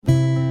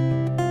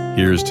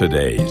Here's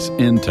today's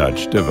In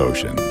Touch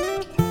devotion.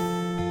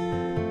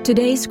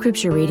 Today's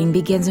scripture reading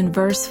begins in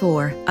verse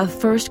 4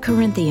 of 1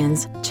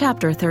 Corinthians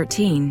chapter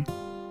 13.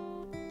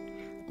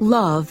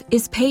 Love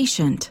is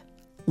patient.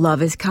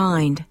 Love is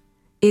kind.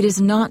 It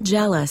is not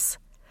jealous.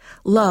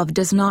 Love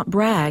does not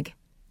brag.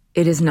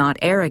 It is not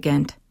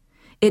arrogant.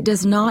 It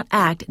does not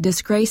act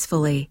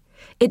disgracefully.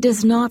 It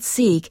does not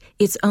seek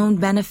its own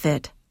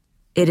benefit.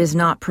 It is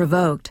not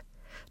provoked.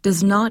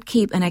 Does not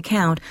keep an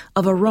account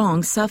of a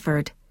wrong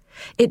suffered.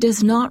 It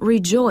does not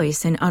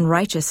rejoice in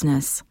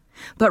unrighteousness,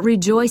 but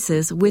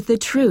rejoices with the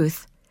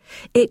truth.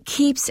 It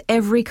keeps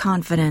every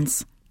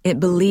confidence. It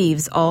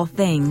believes all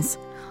things,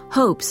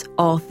 hopes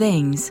all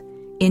things,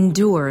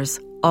 endures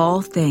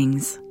all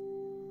things.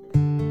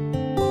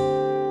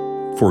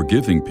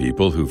 Forgiving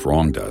people who've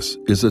wronged us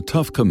is a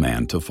tough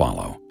command to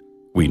follow.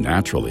 We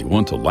naturally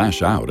want to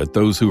lash out at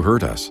those who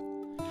hurt us.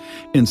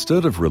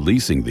 Instead of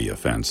releasing the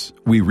offense,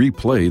 we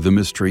replay the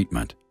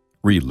mistreatment,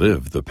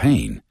 relive the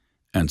pain,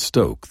 and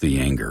stoke the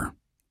anger.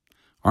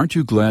 Aren't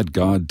you glad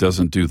God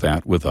doesn't do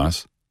that with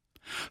us?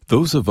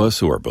 Those of us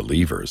who are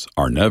believers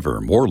are never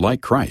more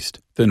like Christ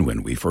than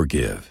when we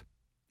forgive.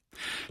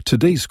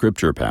 Today's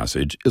scripture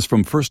passage is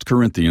from 1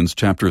 Corinthians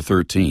chapter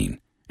 13,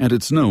 and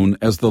it's known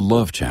as the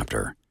love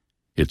chapter.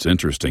 It's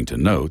interesting to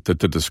note that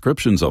the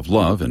descriptions of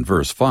love in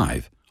verse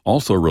 5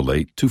 also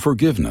relate to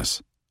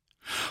forgiveness.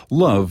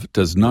 Love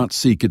does not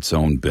seek its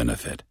own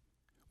benefit.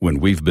 When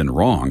we've been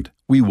wronged,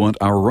 we want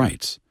our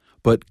rights,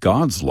 but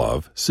God's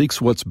love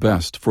seeks what's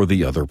best for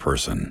the other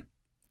person.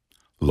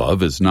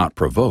 Love is not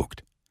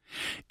provoked.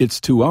 It's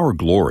to our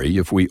glory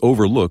if we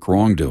overlook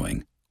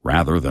wrongdoing,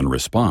 rather than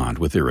respond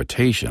with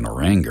irritation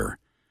or anger.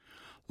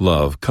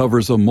 Love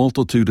covers a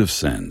multitude of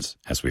sins,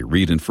 as we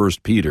read in 1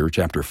 Peter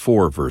chapter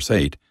 4, verse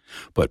 8,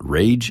 but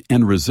rage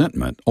and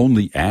resentment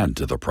only add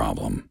to the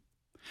problem.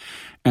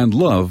 And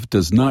love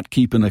does not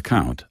keep an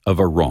account of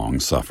a wrong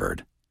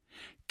suffered.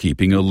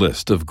 Keeping a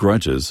list of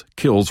grudges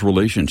kills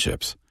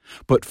relationships,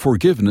 but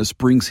forgiveness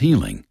brings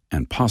healing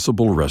and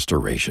possible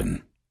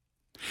restoration.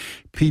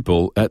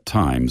 People at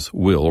times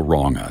will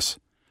wrong us,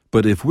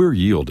 but if we're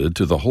yielded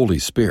to the Holy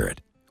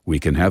Spirit, we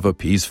can have a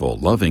peaceful,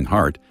 loving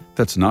heart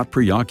that's not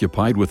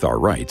preoccupied with our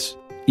rights,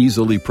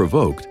 easily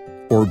provoked,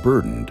 or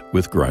burdened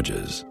with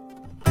grudges.